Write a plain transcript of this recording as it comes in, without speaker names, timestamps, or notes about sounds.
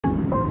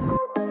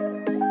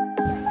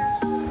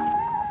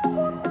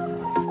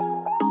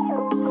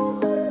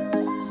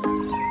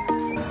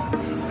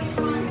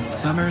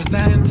summer's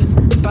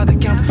end, by the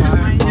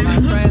campfire, all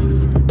my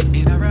friends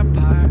in our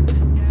empire.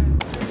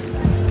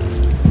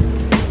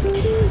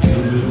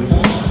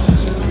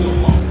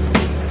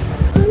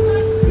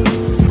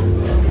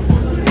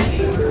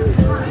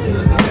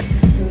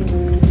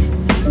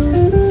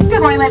 Good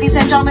morning, ladies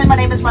and gentlemen. My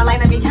name is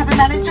Marlene. I'm your cabin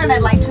manager, and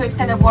I'd like to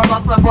extend a warm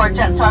welcome aboard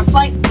Jetstar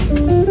flight.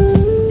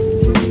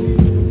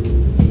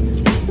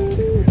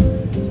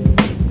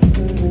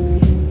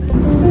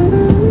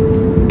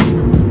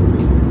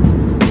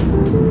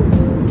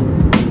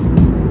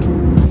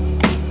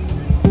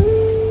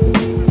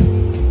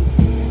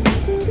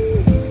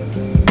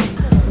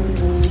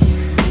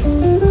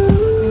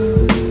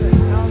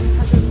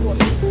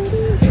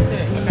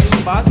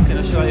 Que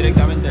nos lleva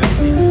directamente a la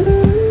cima.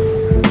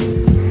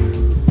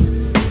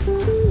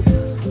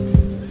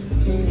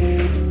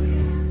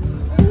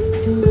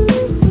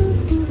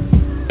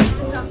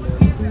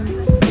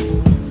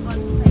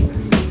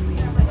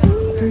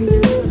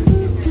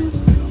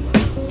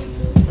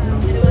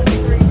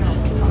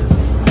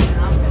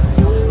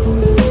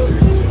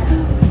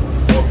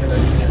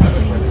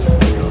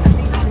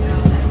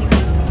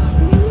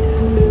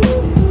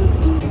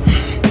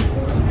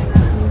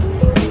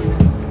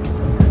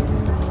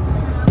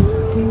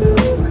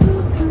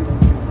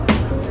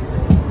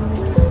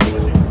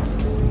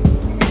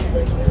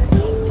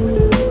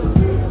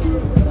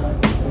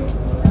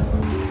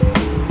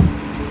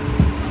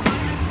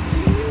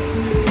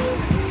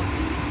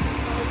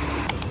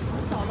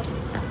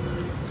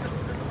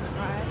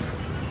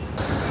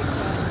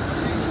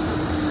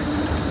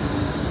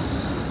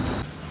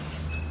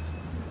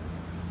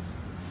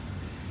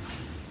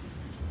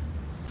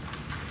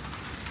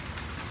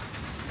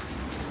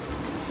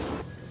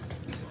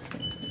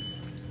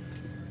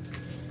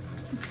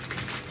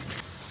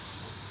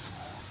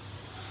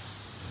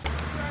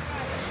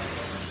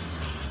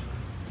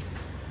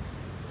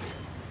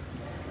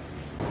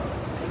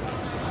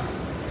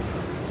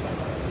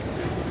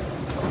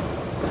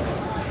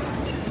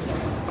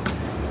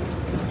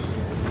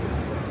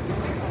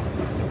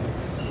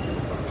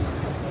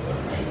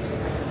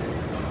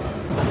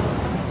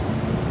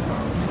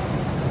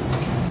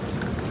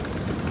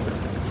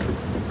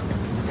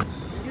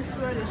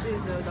 This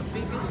is the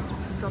biggest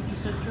shopping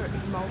center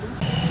in Melbourne.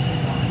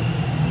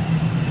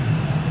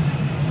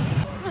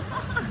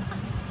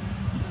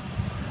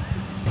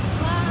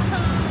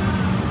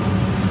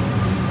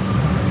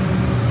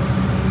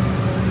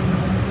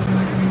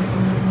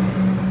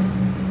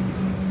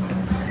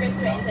 Chris,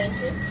 pay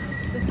attention.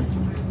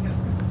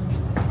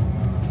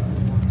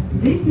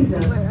 This is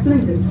a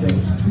Flinders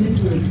Street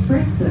Little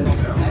Express service.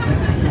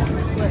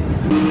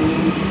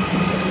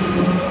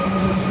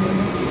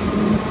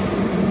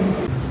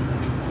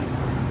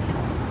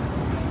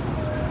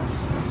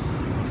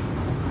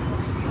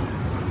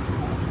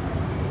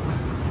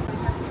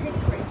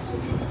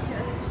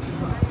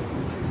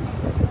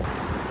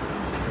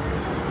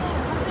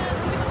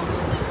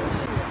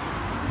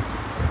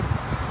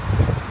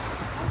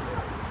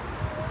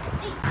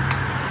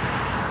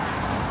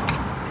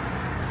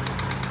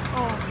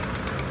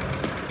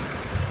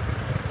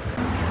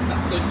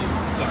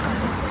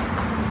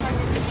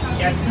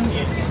 Chadstone,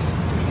 yes.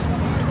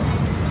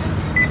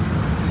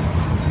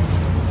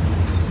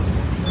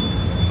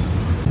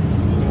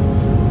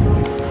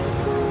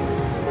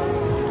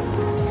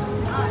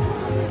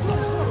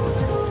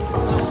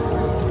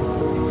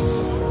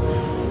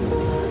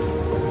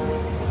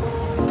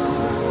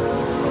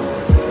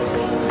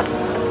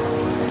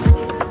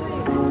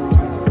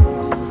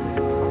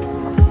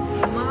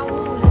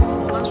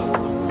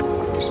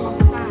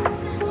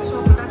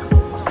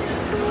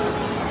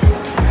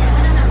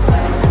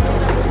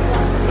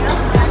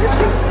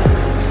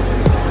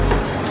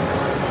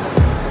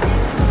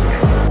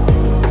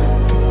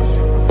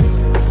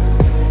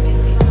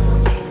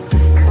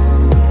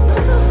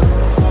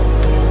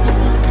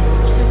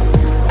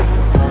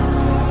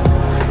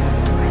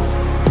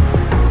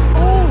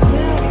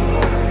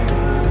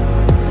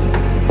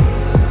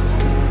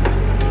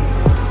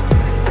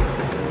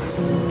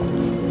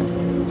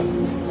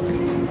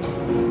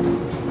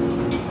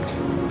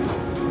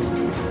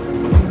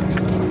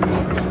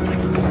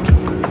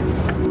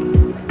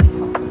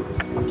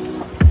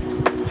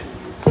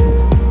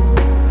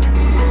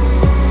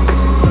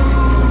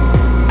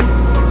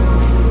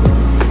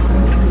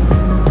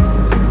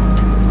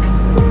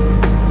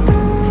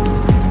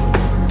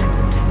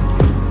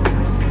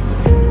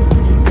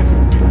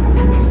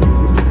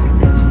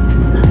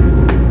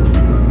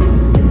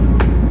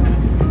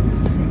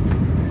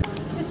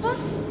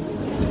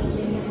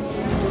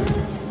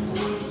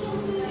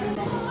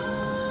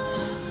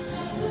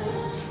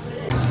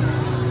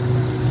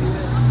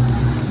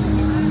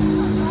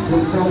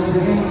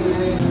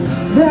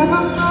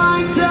 Never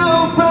mind to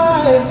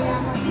find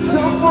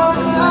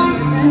someone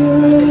like you.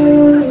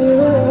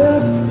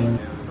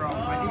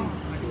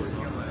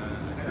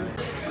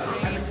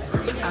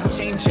 I'm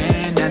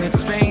changing and it's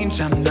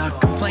strange, I'm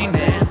not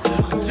complaining.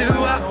 But do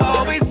I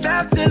always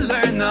have to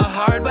learn the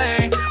hard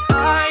way?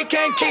 I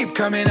can't keep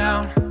coming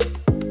out,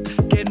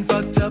 getting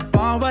fucked up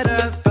on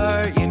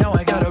whatever. You know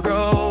I got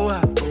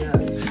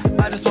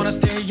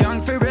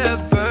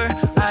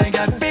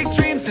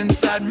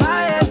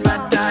my head, my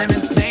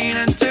diamonds stained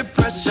under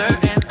pressure,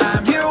 and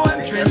I'm here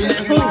wondering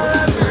if I'll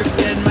ever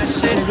get my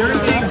shit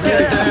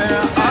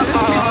together.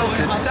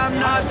 Cause I'm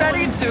not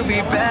ready to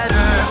be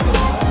better.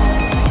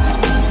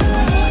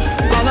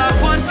 All I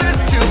want is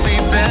to be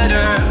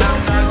better.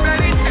 I'm not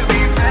ready to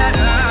be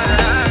better.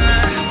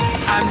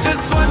 I'm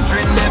just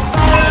wondering if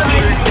I'll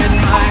ever get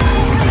my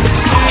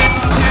shit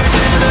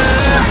together.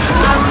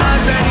 I'm not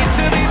ready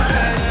to be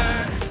better.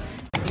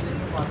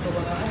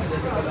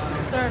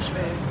 Search,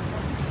 babe.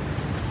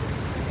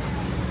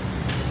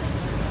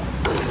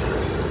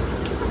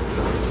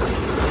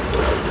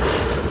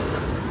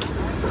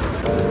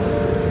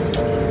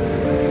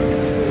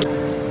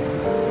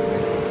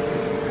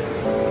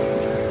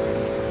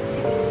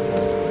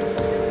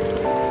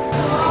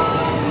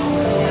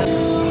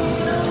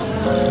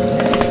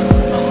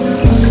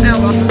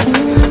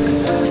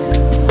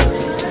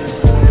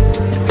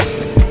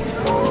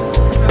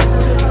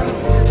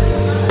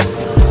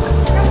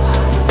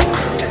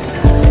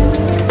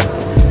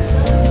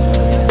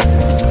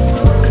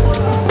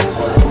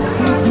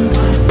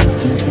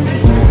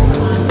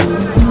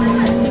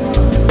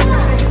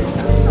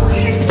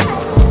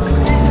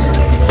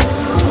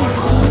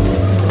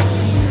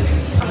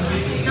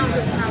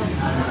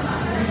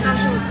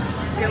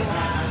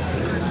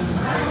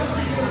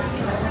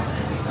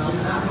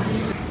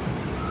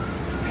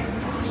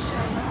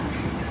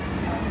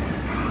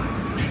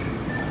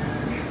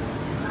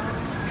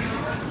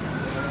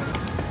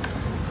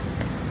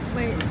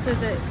 Wait, so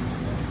that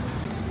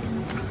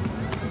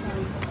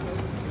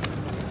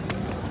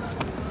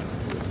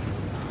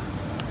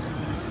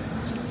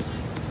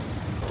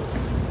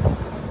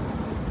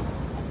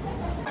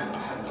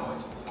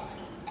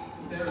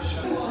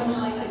I'm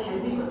like, okay,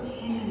 we've got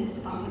 10 minutes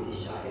to bump in this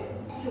show.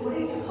 So what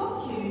if the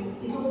costume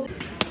is also...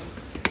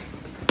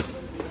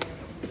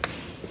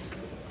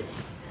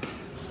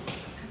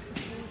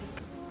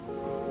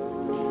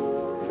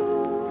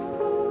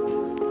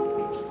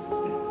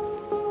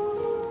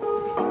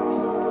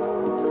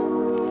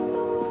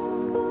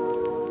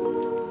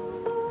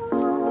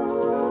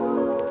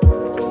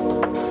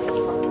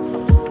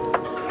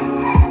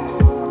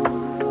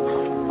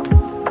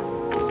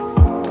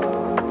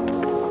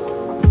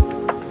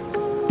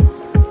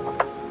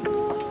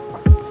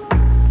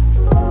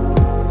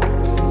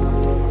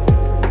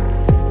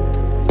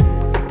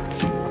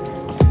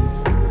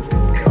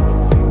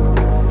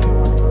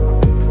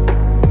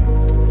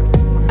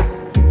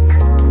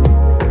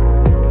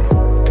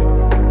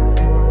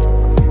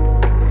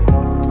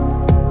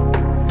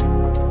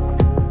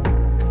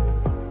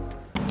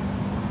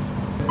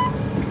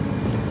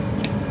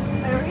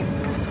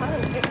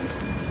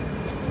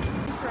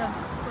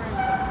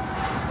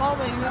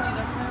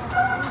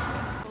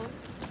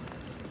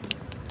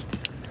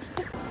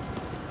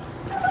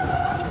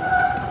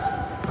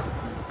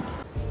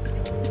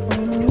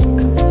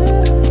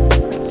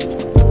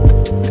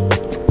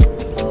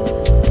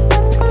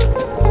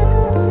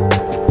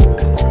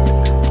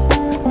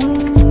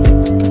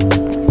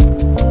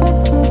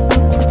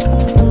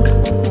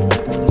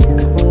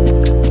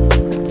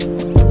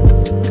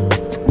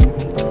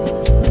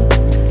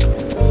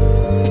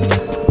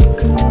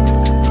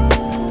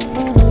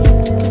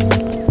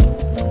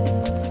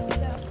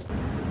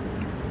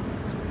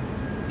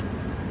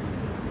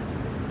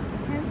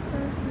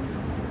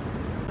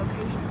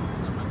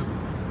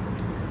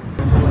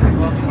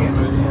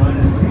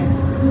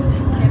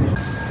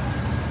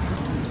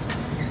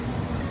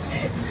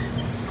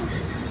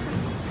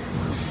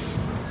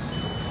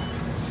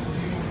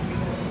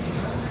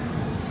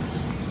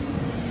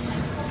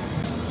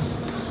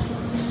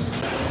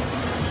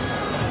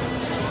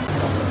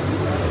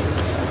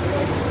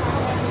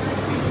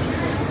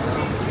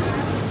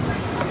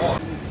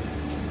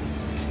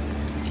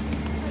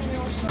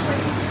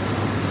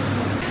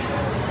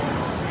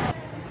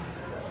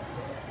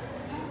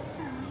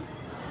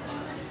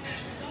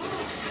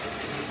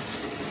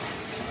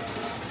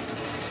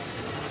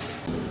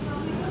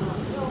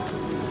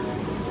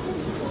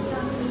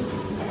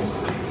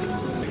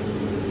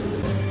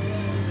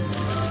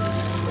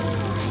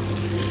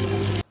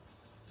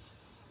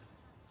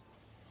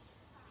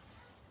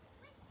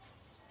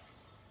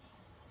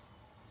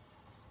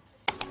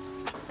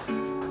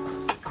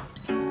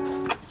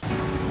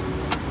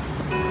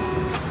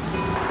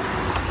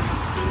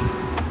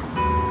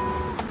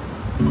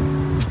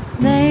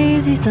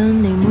 Lazy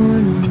Sunday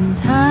mornings,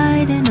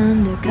 hiding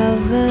under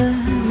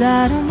covers.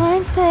 I don't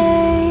mind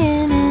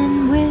staying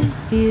in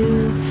with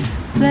you.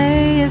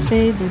 Play your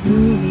favorite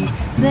movie,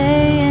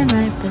 laying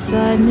right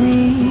beside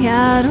me.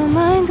 I don't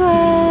mind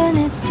when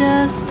it's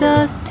just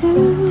us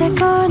two. That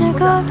corner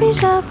coffee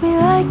shop we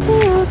like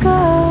to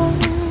go.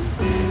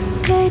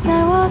 Late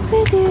night walks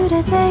with you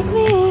to take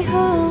me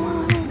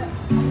home.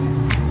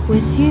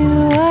 With you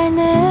I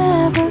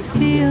never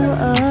feel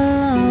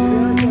alone.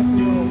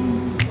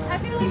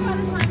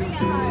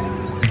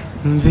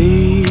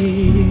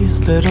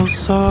 These little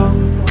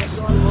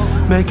songs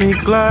make me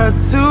glad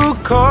to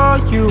call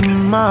you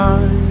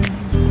mine.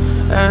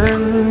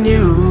 And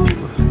you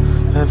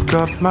have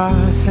got my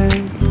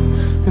head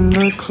in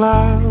the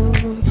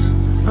clouds.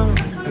 1,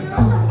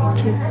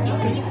 2,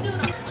 3.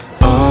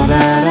 All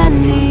that I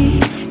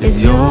need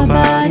is your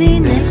body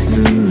next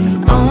to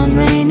me on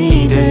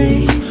rainy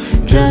days.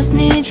 Just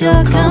need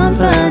your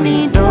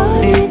company,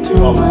 don't need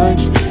too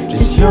much.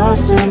 Just your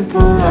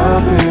simple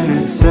love and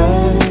it's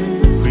everything.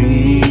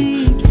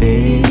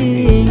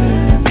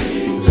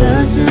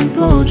 The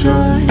simple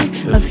joy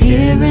of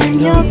hearing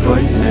your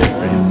voice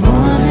every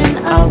morning.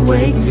 I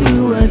wake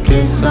to a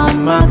kiss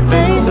on my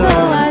face.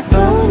 Oh, I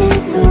don't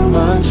need too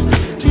much.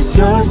 Just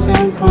your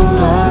simple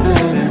love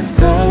and it's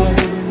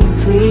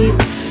everything.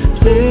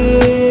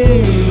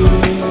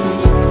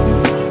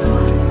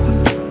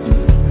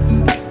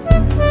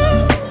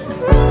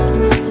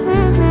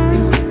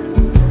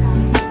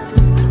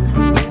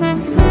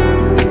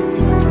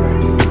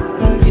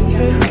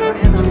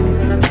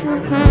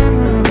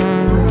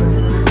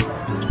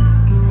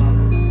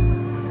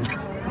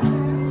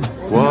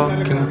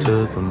 Walking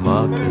to the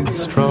market,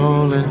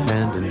 strolling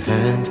hand in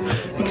hand,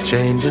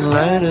 exchanging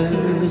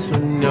letters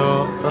when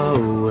you're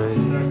away.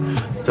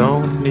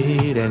 Don't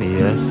need any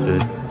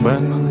effort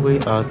when we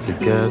are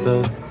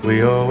together.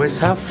 We always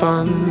have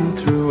fun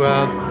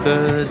throughout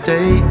the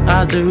day.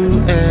 I'll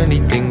do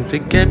anything to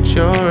get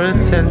your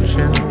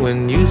attention.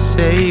 When you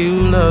say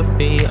you love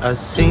me, I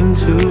seem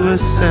to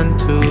ascend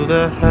to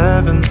the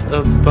heavens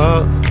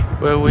above,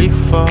 where we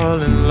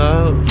fall in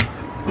love.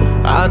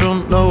 I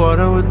don't know what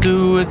I would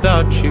do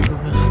without you,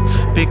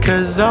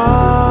 because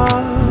all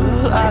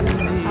I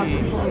need.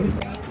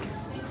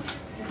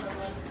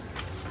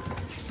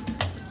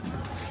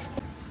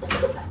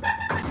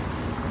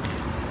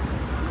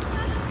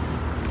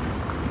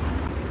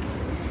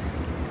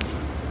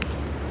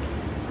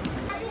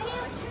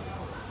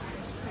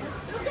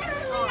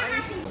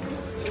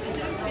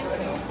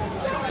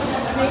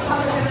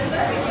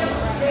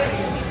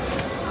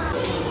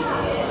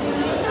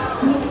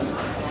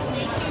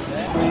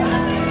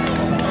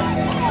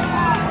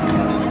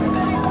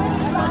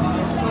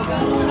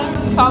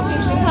 放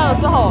平心态了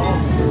之后，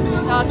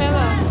然后两个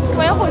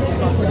缓和几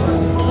个，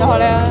然后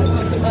呢，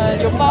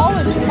又饱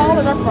了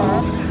点份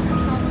儿。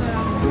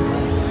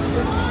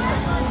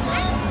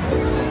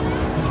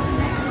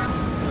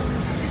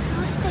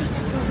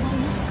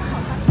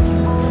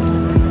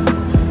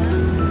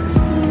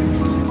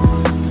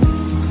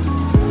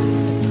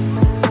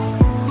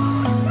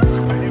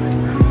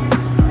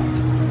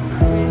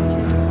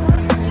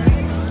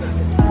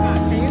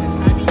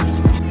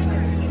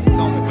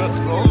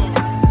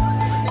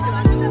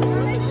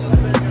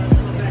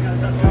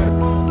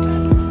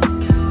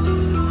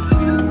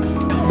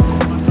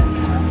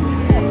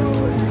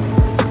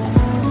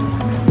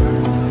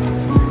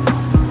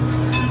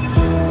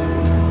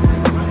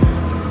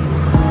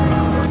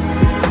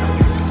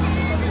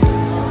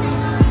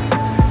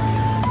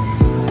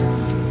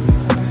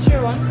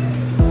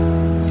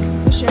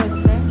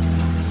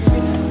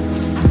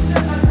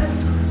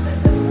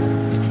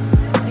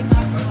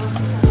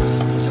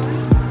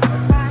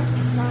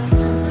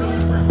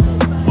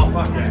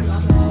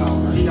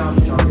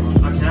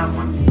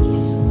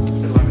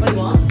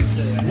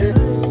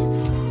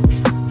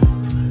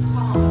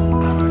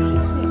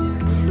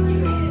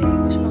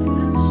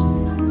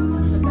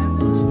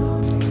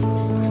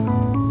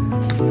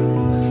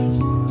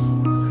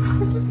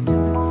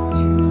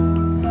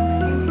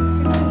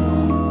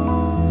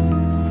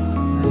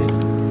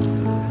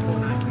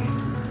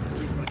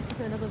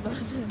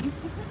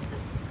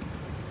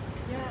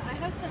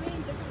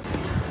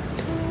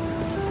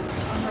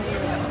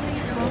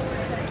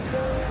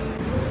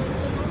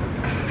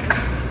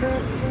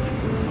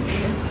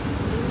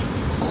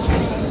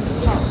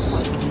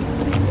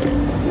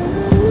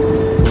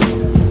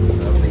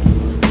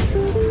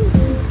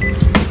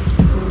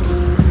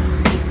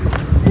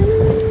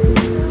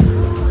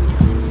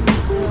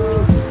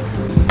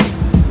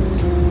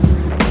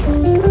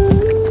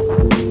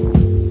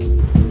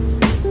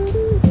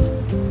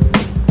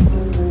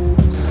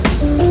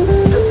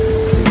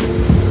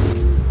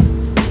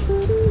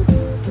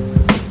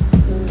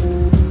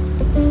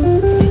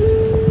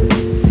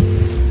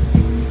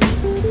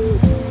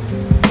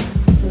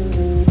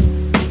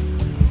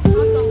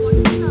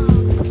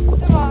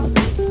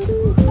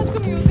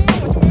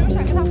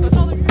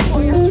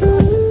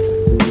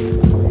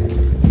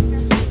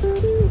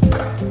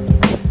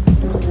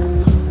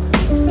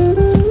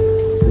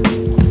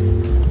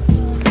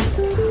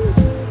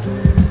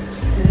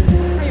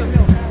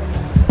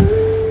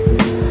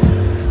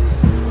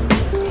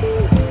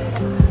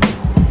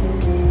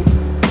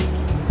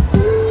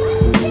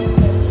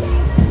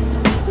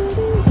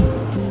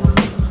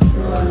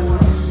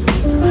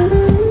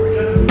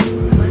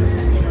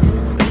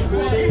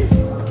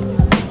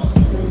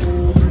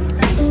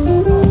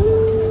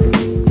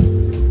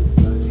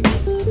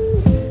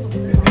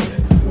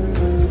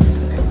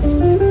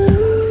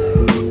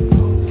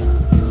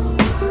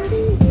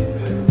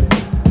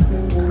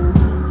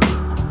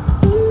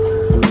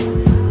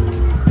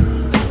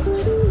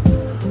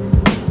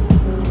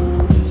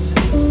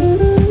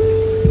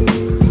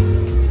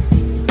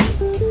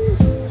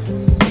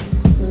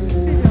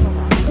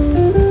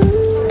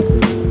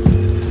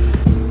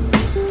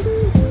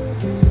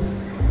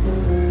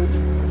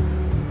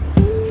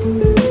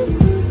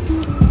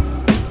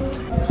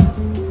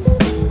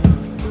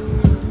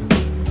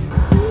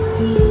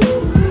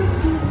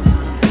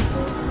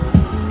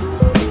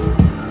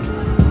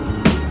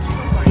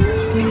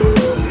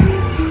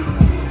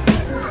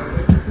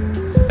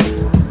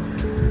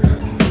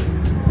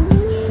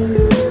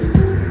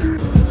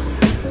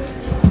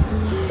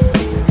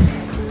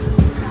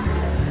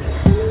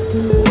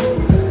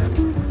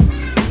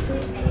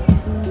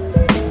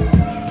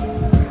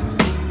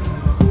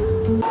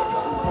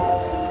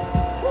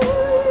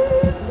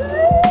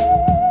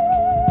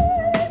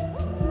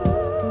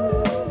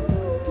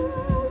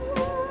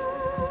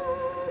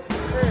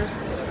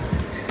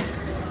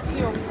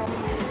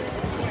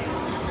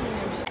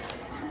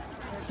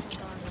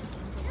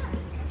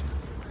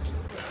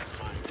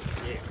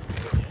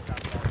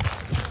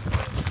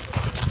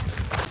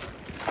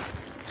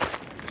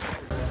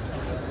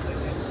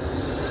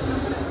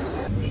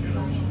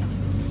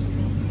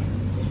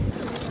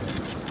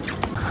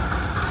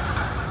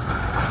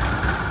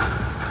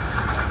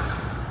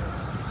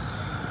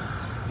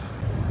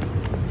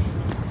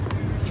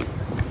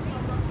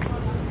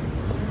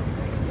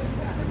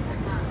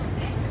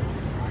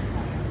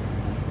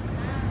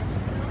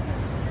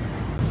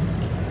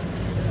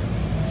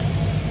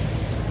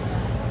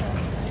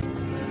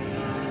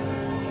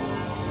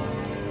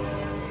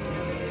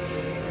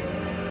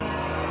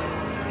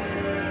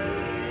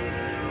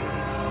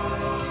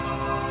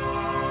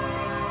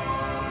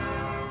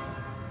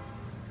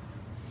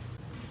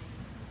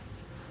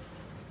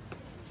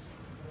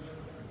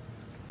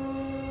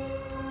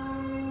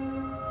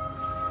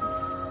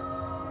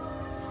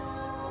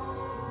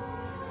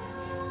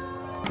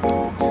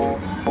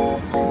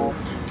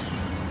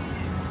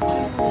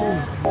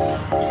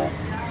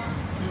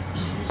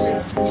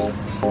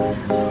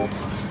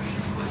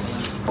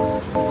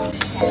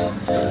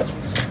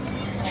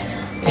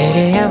8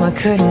 AM I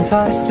couldn't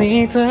fall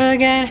asleep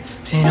again.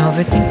 Been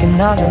overthinking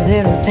all the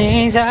little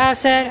things I've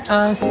said.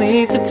 I'm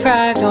sleep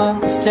deprived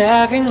almost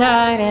every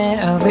night,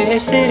 and I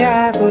wish that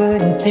I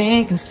wouldn't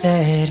think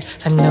instead.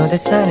 I know the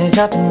sun is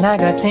up and I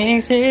got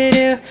things to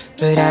do,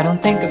 but I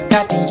don't think I've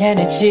got the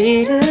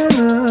energy to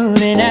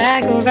move. And I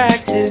go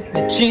back to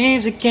my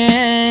dreams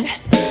again,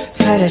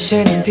 but I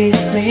shouldn't be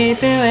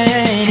sleeping when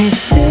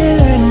it's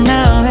daylight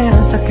now and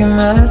I'm stuck in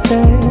my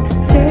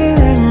bed.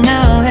 Daylight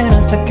now and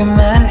I'm stuck in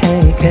my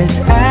head, 'cause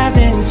I've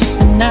been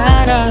stressing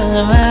out all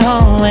on my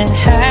own when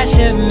I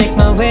should make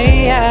my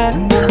way out.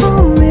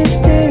 Home is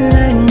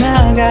daylight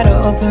now, gotta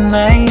open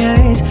my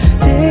eyes.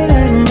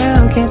 Daylight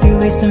now, can't be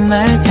wasting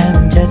my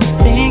time just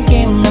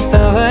thinking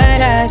about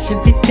what I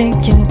should be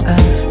thinking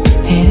of.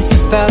 And it's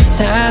about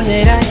time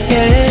that I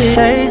get.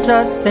 Hey,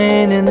 stop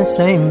staying in the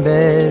same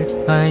bed.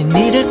 I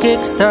need a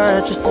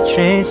kickstart just to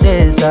change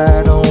this.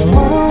 I don't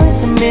wanna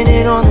waste a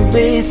minute on the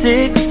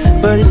basics,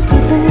 but it's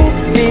keeping me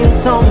feeling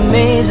so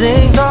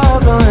amazing.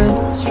 All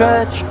on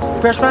stretch,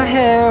 brush my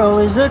hair,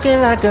 always looking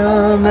like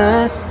a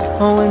mess.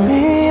 Oh, and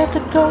maybe I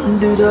could go and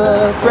do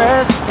the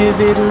rest. Give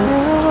it a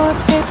little more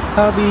think,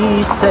 I'll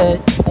be set.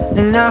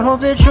 And I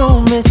hope that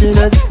you'll miss it,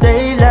 'cause it's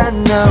daylight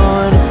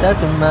now and I'm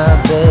stuck in my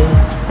bed.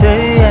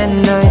 Day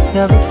and night,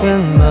 never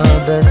feeling my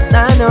best,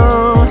 I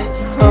know.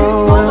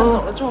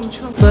 Oh,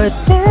 but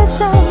there's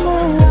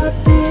someone I'll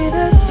be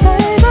the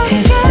same again.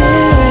 It's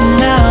daylight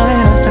now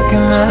and I'm stuck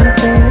in my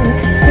bed.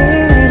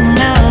 Daylight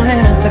now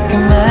and I'm stuck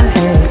in my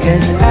head,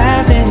 'cause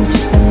I've been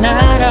stressing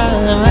out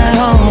all on my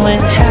own when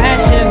I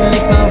should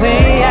make my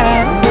way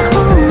out.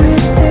 Oh,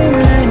 it's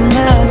daylight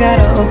now,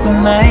 gotta open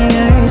my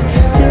eyes.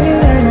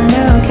 Daylight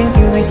now, can't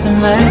be wasting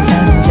my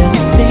time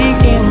just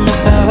thinking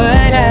about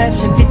what I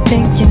should be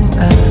thinking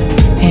of.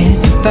 And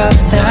it's about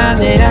time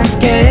that I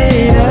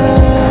get up.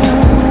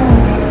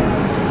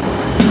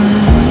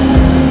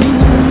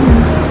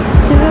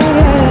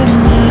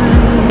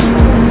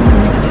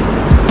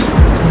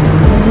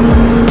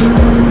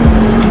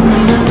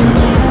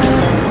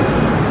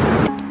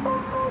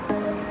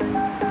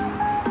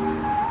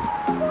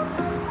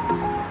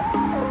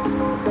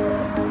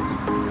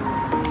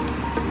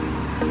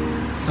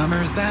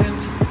 Summer's end,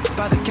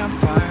 by the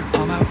campfire,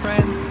 all my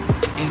friends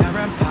in our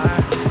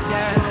empire,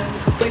 yeah.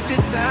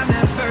 Wasted time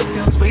never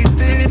feels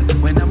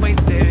wasted when I'm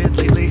wasted.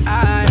 Lately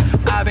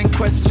I've been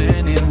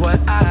questioning what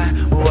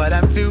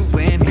I'm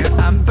doing here.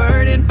 I'm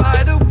burdened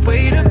by the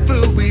weight of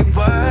who we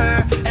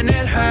were, and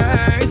it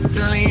hurts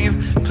to leave.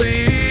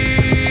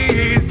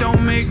 Please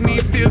don't make me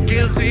feel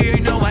guilty.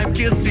 You know I'm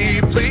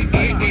guilty,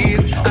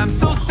 please. I'm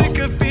so sick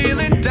of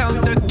feeling down,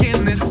 stuck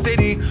in this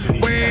city.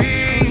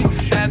 We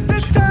at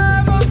the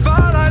time of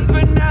our lives,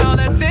 but now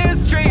that's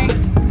history.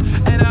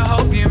 And I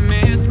hope you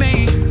miss me.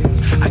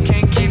 I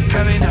can't keep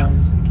coming up,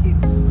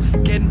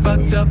 getting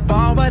fucked up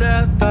on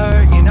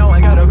whatever. You know I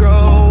gotta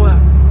grow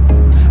up.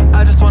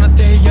 I just wanna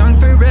stay young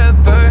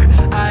forever.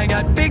 I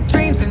got big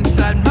dreams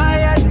inside my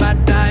head, my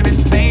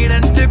diamonds made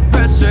under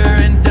pressure.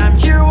 And I'm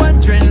here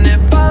wondering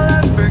if I'll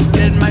ever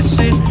get my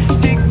shit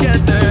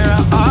together.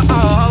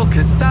 Oh,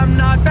 'cause I'm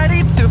not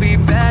ready to be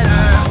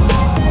better.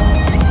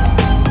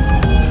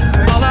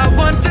 All I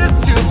want is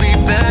to be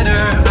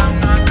better. I'm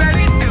not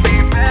ready to be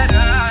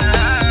better.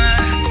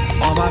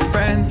 All my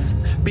friends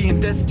being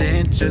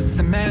distant just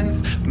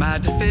cements my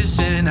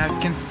decision. I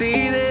can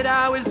see that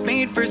I was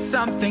made for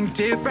something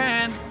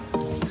different.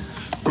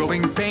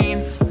 Growing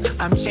pains,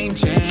 I'm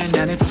changing,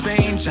 and it's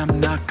strange, I'm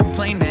not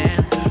complaining.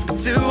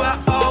 But do I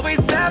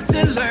always have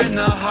to learn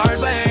the hard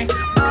way?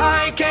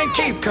 I can't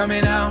keep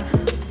coming out,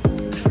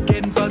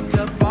 getting fucked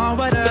up on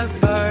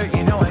whatever.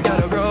 You know I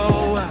gotta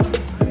grow up.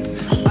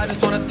 I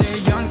just wanna stay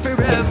young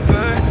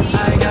forever.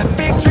 I got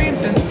big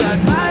dreams inside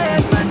my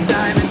head, my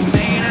diamonds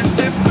made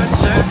under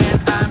pressure. And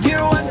I'm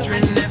here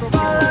wondering if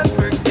I'll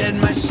ever get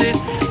my shit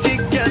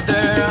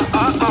together.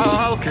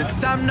 Oh,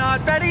 'cause I'm not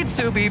ready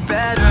to be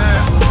better.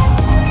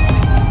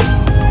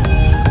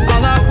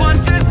 All I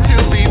want is to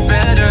be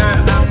better.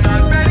 I'm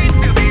not ready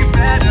to be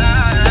better.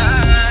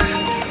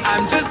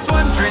 I'm just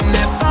wondering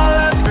if I'll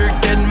ever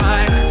get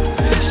my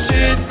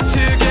shit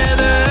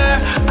together.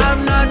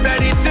 I'm not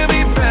ready to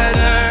be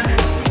better.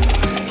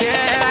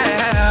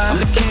 Yeah, I'm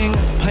the king,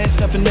 plan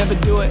stuff and never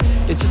do it.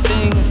 It's a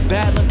thing,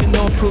 bad luck and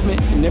no improvement.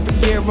 And every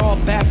year I'll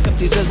back up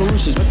these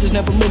resolutions, but there's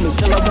never movement.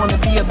 Still I wanna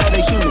be a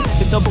better human.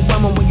 It's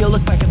overwhelming when you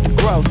look back at the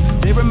growth.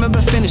 They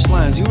remember finish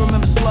lines, you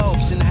remember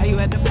slopes, and how you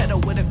had to pedal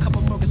with a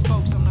couple broken spokes.